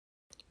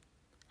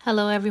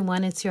Hello,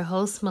 everyone. It's your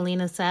host,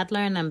 Melina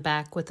Sadler, and I'm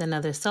back with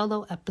another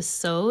solo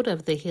episode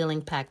of the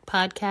Healing Pact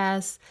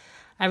podcast.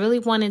 I really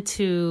wanted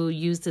to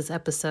use this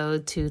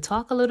episode to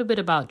talk a little bit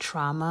about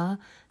trauma.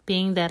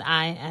 Being that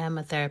I am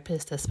a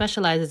therapist that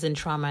specializes in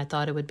trauma, I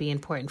thought it would be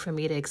important for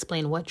me to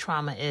explain what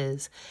trauma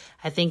is.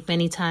 I think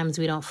many times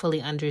we don't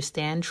fully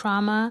understand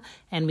trauma,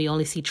 and we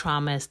only see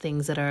trauma as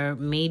things that are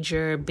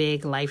major,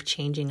 big,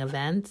 life-changing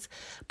events.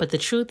 But the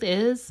truth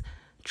is,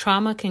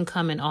 trauma can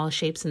come in all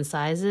shapes and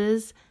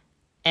sizes,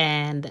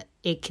 and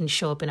it can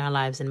show up in our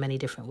lives in many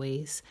different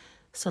ways.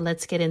 So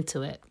let's get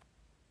into it.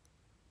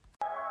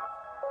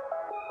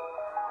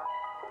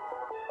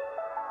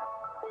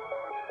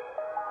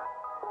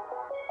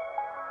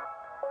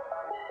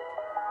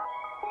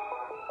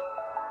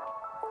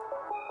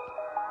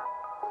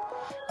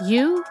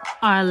 You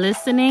are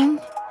listening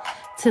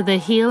to the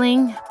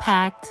Healing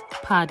Pact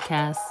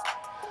podcast,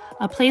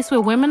 a place where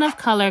women of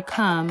color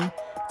come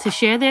to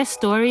share their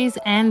stories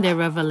and their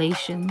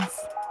revelations.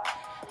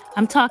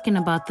 I'm talking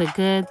about the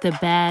good, the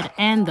bad,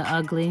 and the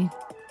ugly.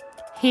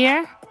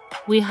 Here,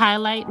 we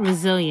highlight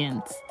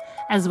resilience,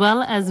 as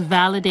well as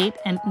validate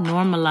and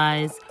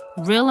normalize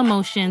real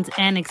emotions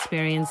and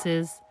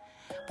experiences.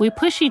 We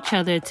push each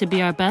other to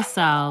be our best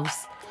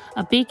selves,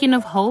 a beacon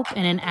of hope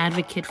and an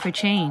advocate for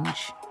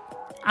change.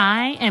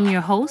 I am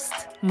your host,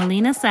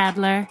 Melina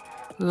Sadler,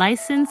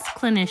 licensed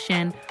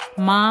clinician,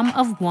 mom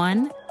of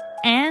one,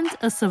 and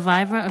a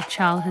survivor of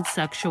childhood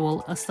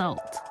sexual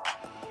assault.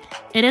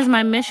 It is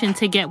my mission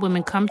to get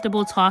women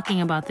comfortable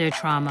talking about their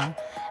trauma,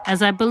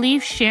 as I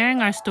believe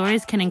sharing our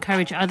stories can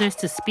encourage others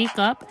to speak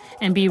up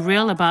and be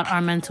real about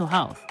our mental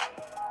health.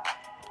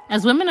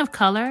 As women of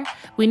color,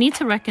 we need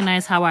to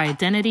recognize how our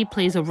identity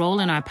plays a role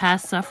in our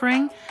past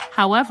suffering.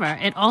 However,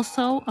 it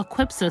also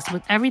equips us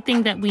with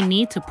everything that we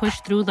need to push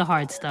through the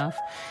hard stuff.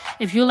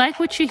 If you like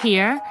what you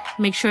hear,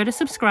 make sure to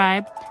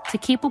subscribe to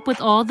keep up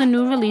with all the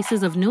new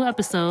releases of new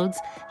episodes.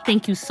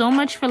 Thank you so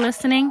much for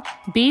listening.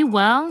 Be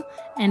well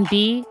and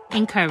be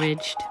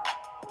encouraged.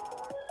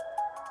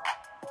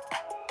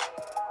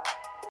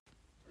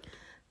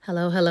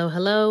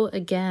 Hello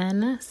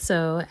again.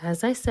 So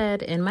as I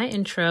said in my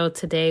intro,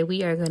 today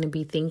we are going to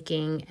be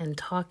thinking and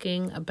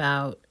talking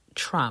about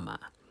trauma.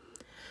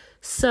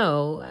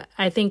 So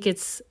I think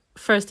it's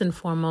first and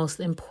foremost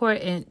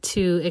important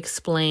to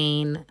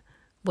explain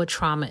what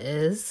trauma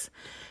is.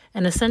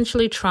 And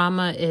essentially,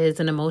 trauma is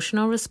an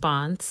emotional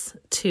response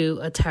to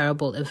a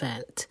terrible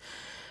event.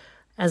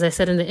 As I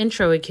said in the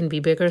intro, it can be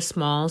big or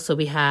small. So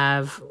we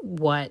have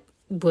what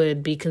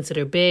would be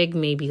considered big,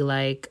 maybe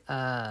like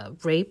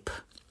rape,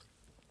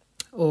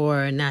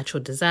 or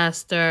natural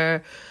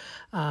disaster,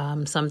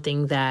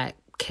 something that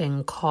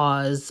can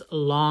cause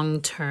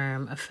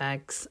long-term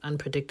effects,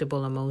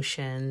 unpredictable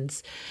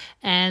emotions.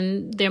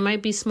 And there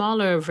might be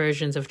smaller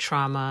versions of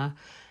trauma,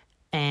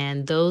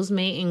 and those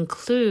may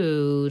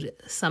include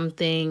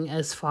something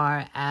as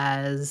far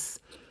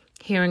as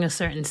hearing a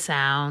certain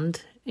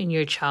sound in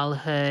your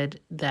childhood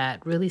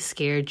that really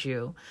scared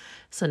you.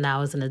 So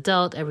now as an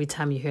adult, every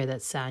time you hear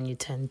that sound, you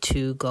tend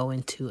to go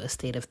into a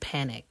state of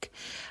panic.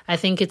 I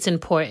think it's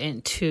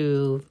important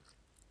to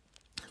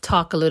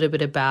talk a little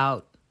bit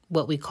about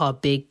what we call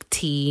big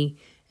T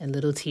and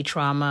little t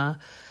trauma.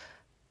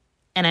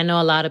 And I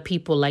know a lot of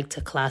people like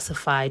to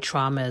classify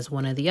trauma as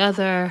one or the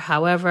other.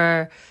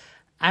 However,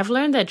 I've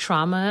learned that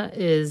trauma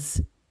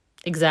is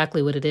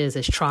exactly what it is.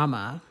 It's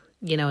trauma.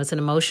 You know, it's an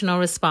emotional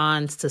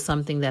response to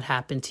something that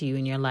happened to you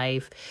in your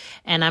life.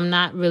 And I'm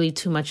not really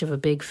too much of a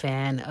big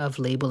fan of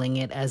labeling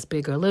it as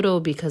big or little,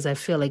 because I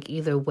feel like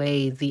either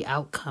way, the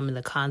outcome and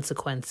the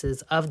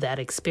consequences of that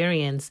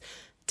experience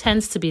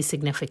tends to be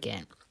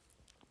significant.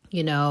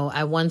 You know,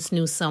 I once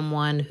knew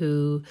someone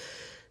who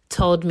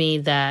told me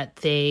that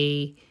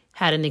they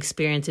had an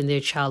experience in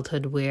their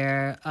childhood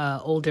where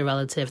an older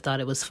relative thought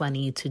it was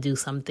funny to do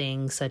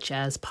something such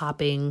as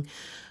popping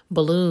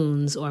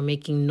balloons or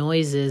making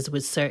noises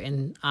with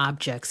certain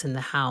objects in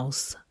the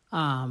house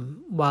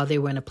while they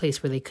were in a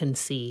place where they couldn't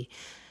see.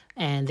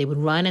 And they would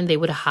run and they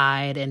would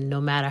hide. And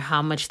no matter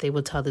how much they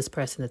would tell this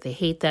person that they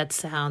hate that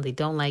sound, they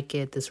don't like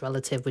it, this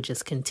relative would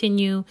just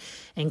continue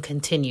and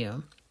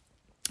continue.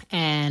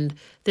 And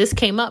this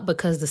came up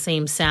because the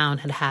same sound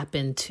had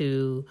happened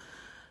to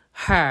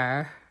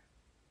her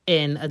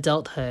in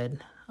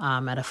adulthood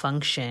at a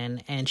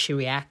function, and she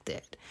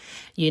reacted,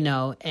 you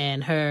know,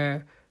 and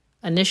her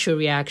initial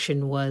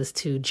reaction was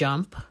to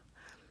jump,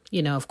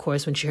 you know, of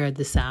course, when she heard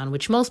the sound,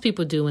 which most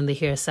people do when they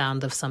hear a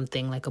sound of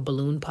something like a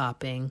balloon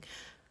popping.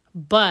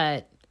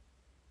 But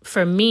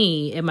for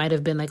me, it might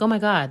have been like, oh my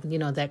God, you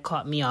know, that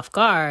caught me off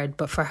guard.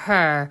 But for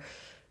her,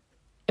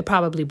 it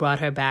probably brought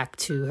her back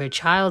to her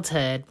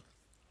childhood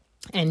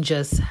and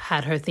just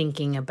had her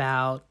thinking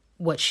about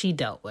what she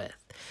dealt with.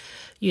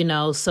 You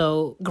know,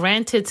 so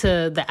granted,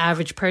 to the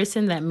average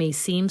person that may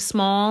seem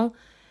small,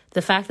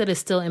 the fact that it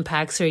still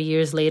impacts her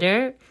years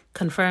later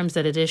confirms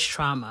that it is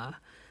trauma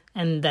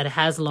and that it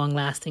has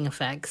long-lasting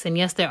effects. And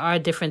yes, there are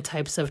different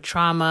types of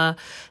trauma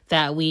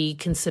that we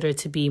consider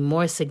to be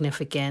more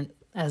significant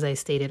as I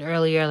stated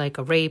earlier, like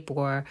a rape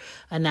or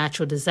a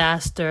natural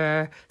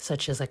disaster,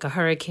 such as like a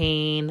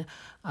hurricane,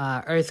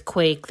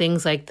 earthquake,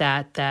 things like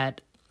that,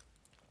 that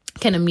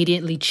can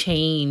immediately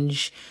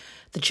change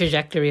the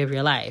trajectory of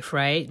your life,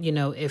 right? You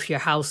know, if your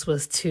house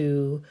was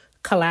to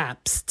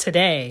collapse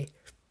today,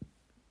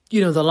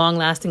 you know, the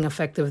long-lasting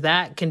effect of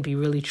that can be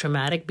really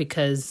traumatic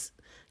because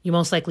you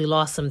most likely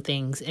lost some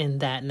things in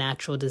that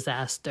natural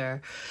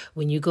disaster.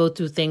 When you go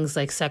through things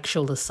like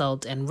sexual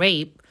assault and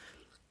rape,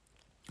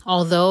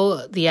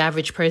 although the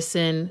average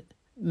person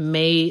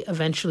may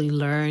eventually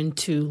learn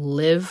to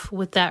live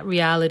with that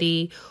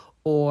reality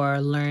or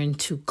learn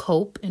to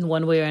cope in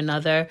one way or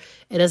another,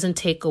 it doesn't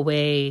take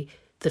away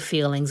the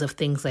feelings of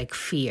things like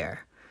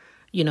fear,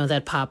 you know,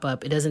 that pop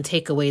up. It doesn't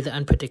take away the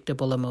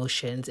unpredictable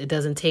emotions. It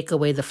doesn't take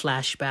away the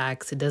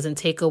flashbacks. It doesn't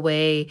take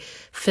away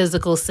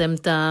physical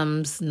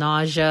symptoms,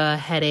 nausea,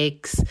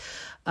 headaches,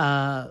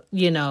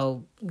 you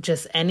know,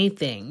 just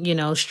anything, you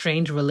know,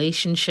 strange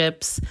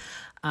relationships.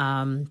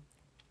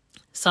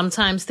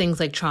 Sometimes things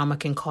like trauma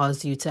can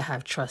cause you to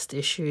have trust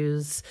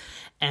issues.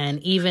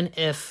 And even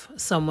if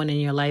someone in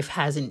your life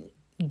hasn't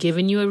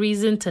given you a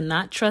reason to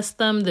not trust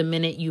them, the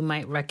minute you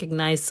might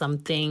recognize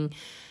something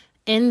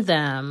in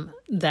them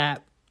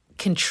that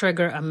can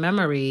trigger a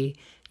memory,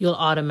 you'll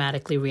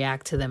automatically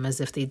react to them as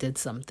if they did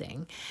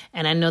something.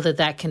 And I know that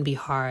that can be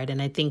hard.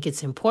 And I think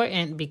it's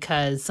important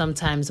because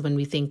sometimes when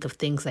we think of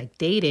things like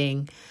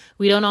dating,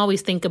 we don't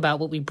always think about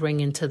what we bring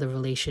into the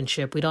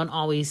relationship. We don't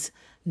always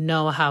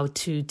know how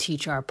to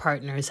teach our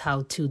partners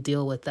how to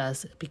deal with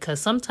us because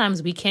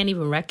sometimes we can't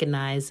even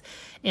recognize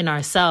in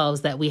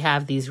ourselves that we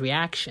have these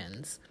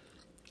reactions.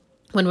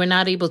 When we're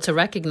not able to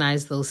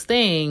recognize those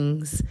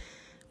things,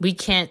 we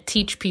can't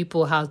teach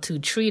people how to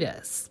treat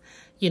us.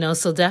 You know,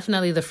 so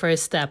definitely the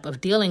first step of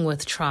dealing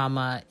with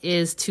trauma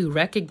is to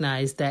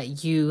recognize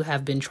that you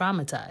have been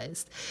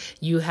traumatized.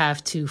 You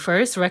have to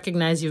first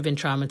recognize you've been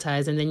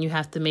traumatized, and then you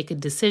have to make a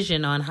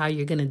decision on how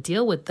you're going to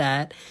deal with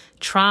that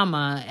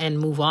trauma and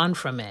move on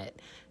from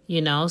it.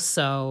 You know,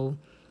 so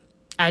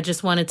I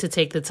just wanted to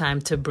take the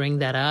time to bring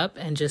that up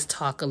and just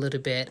talk a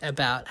little bit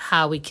about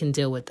how we can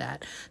deal with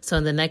that. So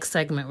in the next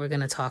segment, we're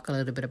going to talk a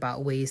little bit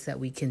about ways that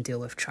we can deal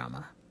with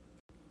trauma.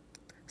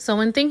 So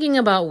when thinking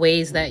about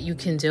ways that you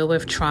can deal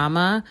with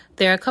trauma,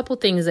 there are a couple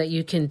things that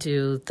you can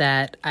do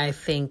that I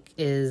think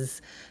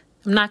is,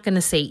 I'm not going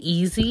to say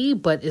easy,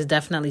 but is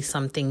definitely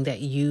something that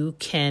you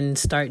can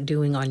start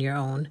doing on your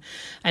own.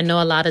 I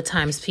know a lot of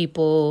times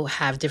people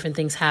have different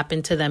things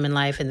happen to them in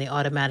life and they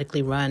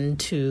automatically run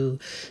to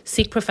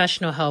seek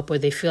professional help, or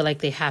they feel like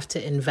they have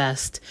to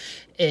invest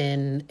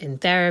in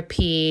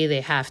therapy.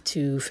 They have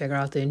to figure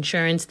out the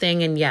insurance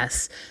thing. And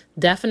yes,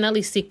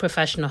 definitely seek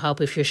professional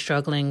help if you're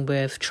struggling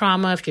with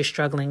trauma, if you're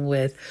struggling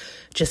with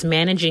just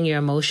managing your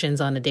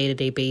emotions on a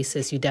day-to-day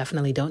basis. You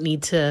definitely don't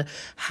need to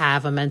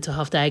have a mental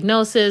health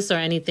diagnosis or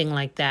anything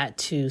like that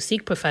to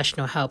seek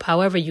professional help.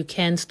 However, you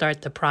can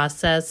start the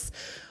process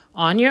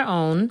on your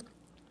own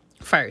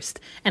first.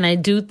 And I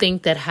do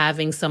think that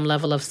having some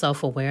level of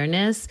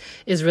self-awareness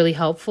is really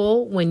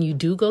helpful when you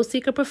do go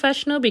seek a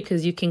professional,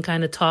 because you can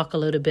kind of talk a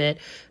little bit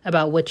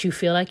about what you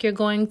feel like you're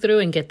going through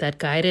and get that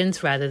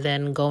guidance rather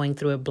than going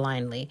through it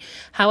blindly.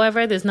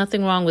 However, there's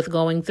nothing wrong with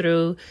going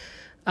through,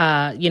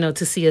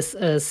 to see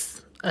a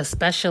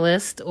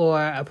specialist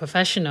or a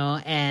professional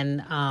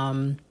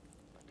and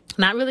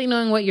not really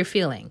knowing what you're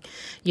feeling.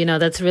 You know,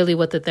 that's really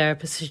what the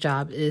therapist's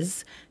job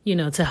is, you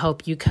know, to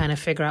help you kind of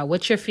figure out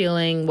what you're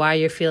feeling, why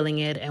you're feeling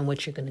it, and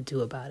what you're going to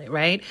do about it,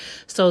 right?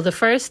 So the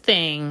first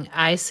thing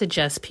I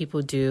suggest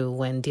people do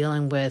when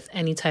dealing with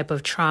any type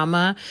of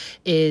trauma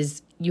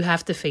is you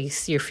have to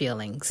face your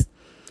feelings.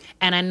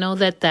 And I know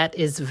that that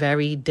is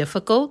very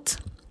difficult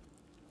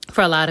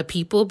for a lot of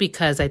people,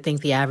 because I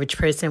think the average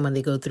person, when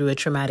they go through a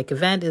traumatic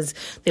event, is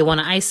they want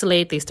to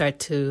isolate. They start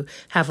to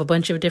have a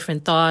bunch of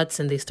different thoughts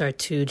and they start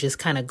to just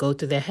kind of go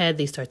through their head.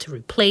 They start to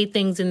replay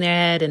things in their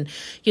head. And,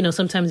 you know,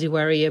 sometimes you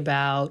worry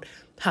about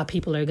how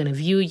people are going to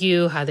view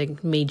you, how they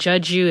may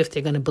judge you, if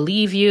they're going to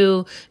believe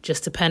you,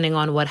 just depending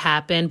on what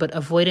happened. But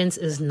avoidance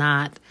is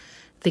not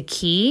the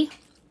key.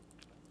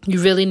 You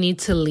really need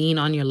to lean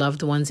on your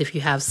loved ones if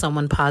you have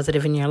someone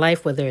positive in your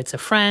life, whether it's a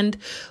friend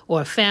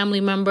or a family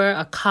member,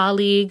 a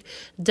colleague.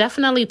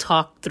 Definitely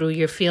talk through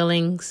your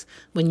feelings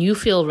when you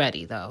feel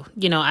ready, though.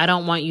 You know, I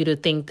don't want you to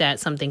think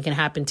that something can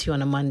happen to you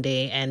on a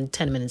Monday and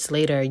 10 minutes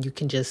later you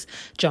can just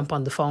jump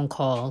on the phone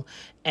call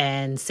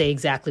and say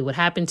exactly what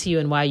happened to you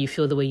and why you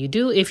feel the way you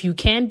do. If you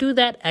can do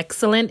that,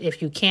 excellent.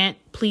 If you can't,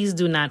 please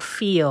do not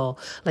feel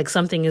like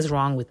something is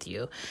wrong with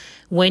you.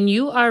 When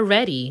you are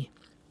ready,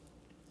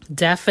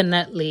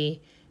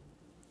 definitely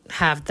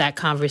have that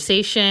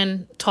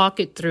conversation, talk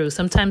it through.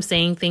 Sometimes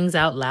saying things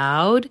out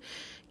loud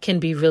can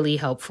be really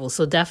helpful.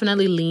 So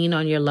definitely lean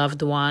on your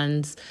loved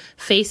ones,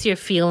 face your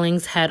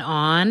feelings head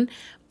on.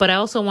 But I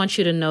also want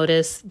you to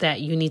notice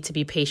that you need to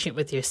be patient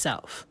with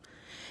yourself.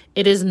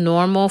 It is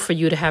normal for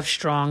you to have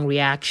strong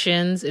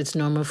reactions. It's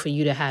normal for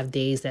you to have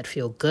days that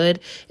feel good.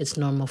 It's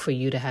normal for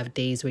you to have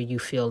days where you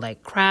feel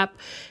like crap.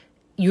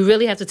 You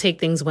really have to take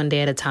things one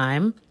day at a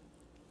time.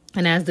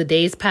 And as the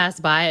days pass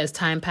by, as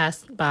time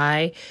passed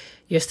by,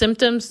 your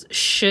symptoms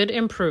should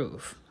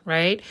improve,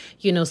 right?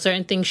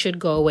 Certain things should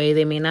go away.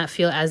 They may not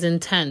feel as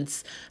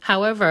intense.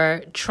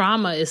 However,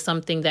 trauma is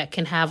something that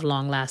can have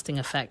long-lasting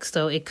effects.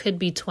 So it could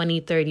be 20,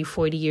 30,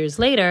 40 years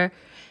later,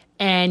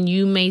 and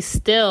you may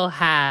still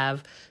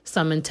have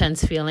some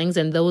intense feelings.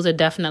 And those are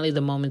definitely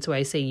the moments where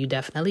I say you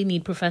definitely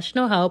need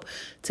professional help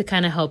to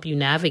kind of help you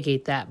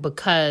navigate that,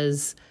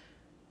 because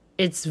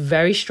it's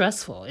very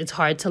stressful. It's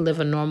hard to live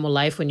a normal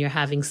life when you're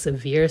having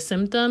severe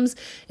symptoms.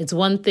 It's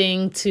one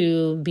thing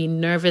to be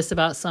nervous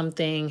about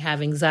something,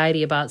 have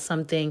anxiety about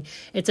something.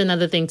 It's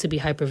another thing to be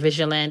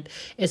hypervigilant.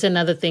 It's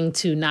another thing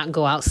to not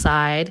go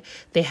outside.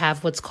 They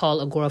have what's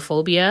called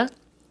agoraphobia,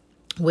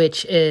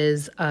 which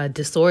is a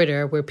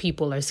disorder where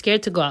people are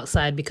scared to go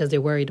outside because they're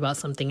worried about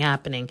something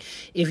happening.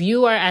 If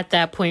you are at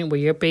that point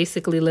where you're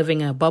basically living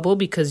in a bubble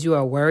because you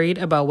are worried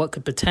about what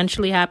could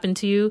potentially happen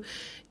to you,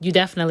 you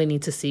definitely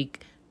need to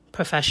seek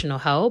professional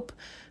help,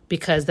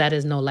 because that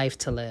is no life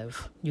to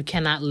live. You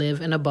cannot live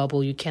in a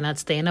bubble. You cannot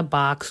stay in a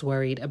box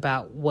worried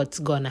about what's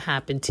going to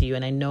happen to you.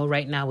 And I know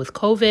right now with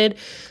COVID,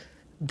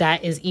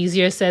 that is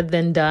easier said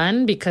than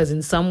done, because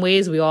in some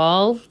ways we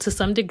all, to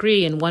some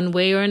degree, in one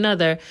way or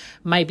another,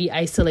 might be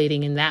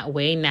isolating in that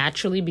way,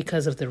 naturally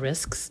because of the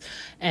risks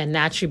and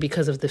naturally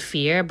because of the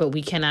fear. But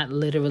we cannot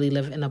literally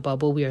live in a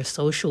bubble. We are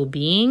social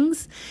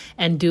beings,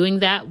 and doing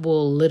that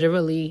will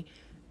literally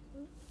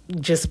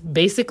just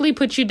basically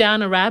put you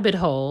down a rabbit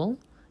hole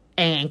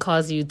and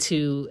cause you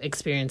to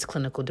experience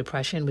clinical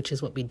depression, which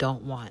is what we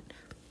don't want.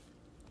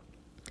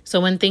 So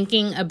when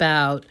thinking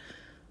about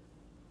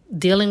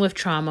dealing with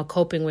trauma,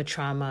 coping with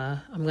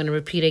trauma, I'm going to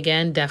repeat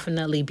again,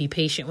 definitely be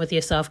patient with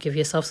yourself. Give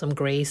yourself some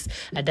grace.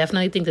 I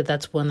definitely think that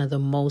that's one of the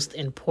most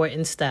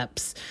important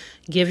steps.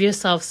 Give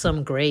yourself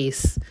some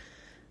grace.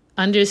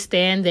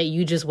 Understand that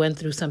you just went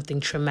through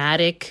something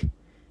traumatic.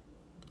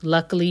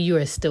 Luckily, you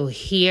are still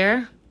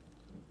here,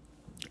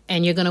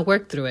 and you're going to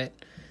work through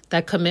it.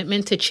 That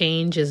commitment to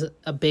change is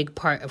a big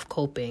part of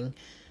coping.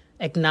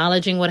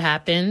 Acknowledging what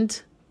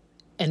happened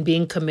and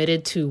being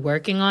committed to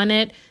working on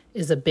it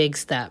is a big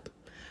step.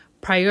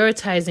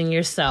 Prioritizing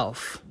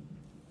yourself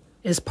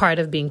is part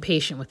of being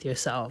patient with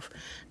yourself.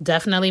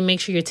 Definitely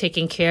make sure you're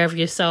taking care of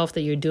yourself,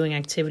 that you're doing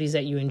activities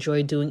that you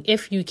enjoy doing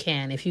if you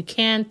can. If you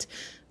can't,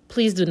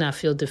 please do not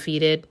feel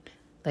defeated.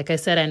 Like I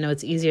said, I know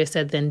it's easier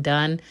said than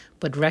done,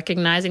 but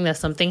recognizing that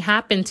something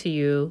happened to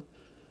you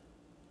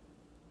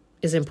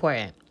is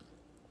important.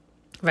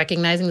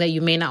 Recognizing that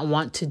you may not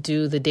want to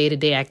do the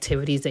day-to-day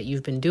activities that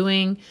you've been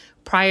doing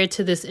prior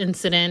to this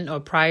incident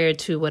or prior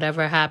to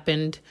whatever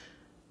happened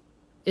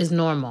is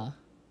normal.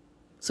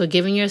 So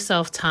giving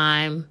yourself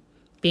time,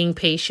 being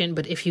patient,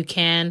 but if you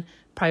can,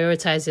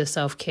 prioritize your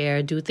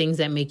self-care. Do things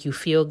that make you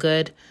feel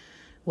good,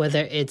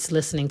 whether it's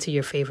listening to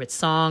your favorite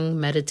song,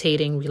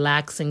 meditating,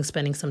 relaxing,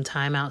 spending some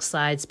time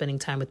outside, spending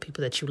time with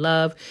people that you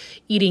love,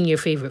 eating your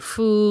favorite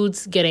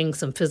foods, getting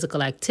some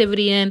physical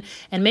activity in,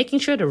 and making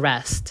sure to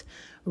rest.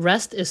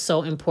 Rest is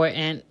so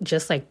important,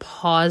 just like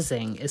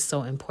pausing is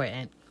so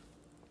important.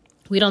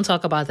 We don't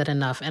talk about that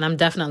enough, and I'm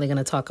definitely going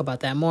to talk about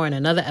that more in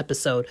another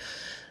episode.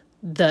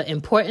 The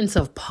importance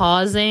of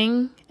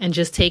pausing and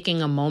just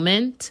taking a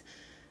moment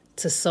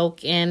to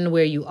soak in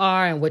where you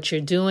are and what you're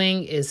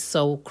doing is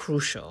so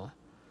crucial.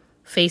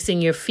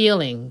 Facing your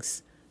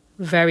feelings,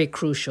 very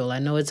crucial. I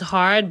know it's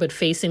hard, but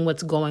facing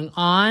what's going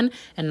on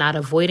and not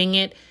avoiding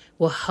it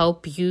will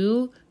help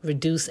you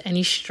reduce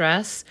any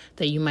stress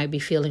that you might be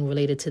feeling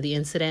related to the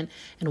incident.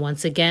 And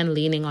once again,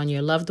 leaning on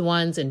your loved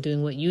ones and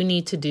doing what you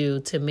need to do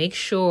to make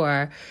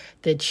sure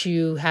that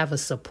you have a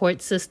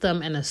support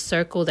system and a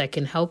circle that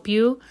can help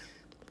you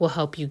will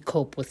help you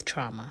cope with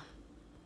trauma.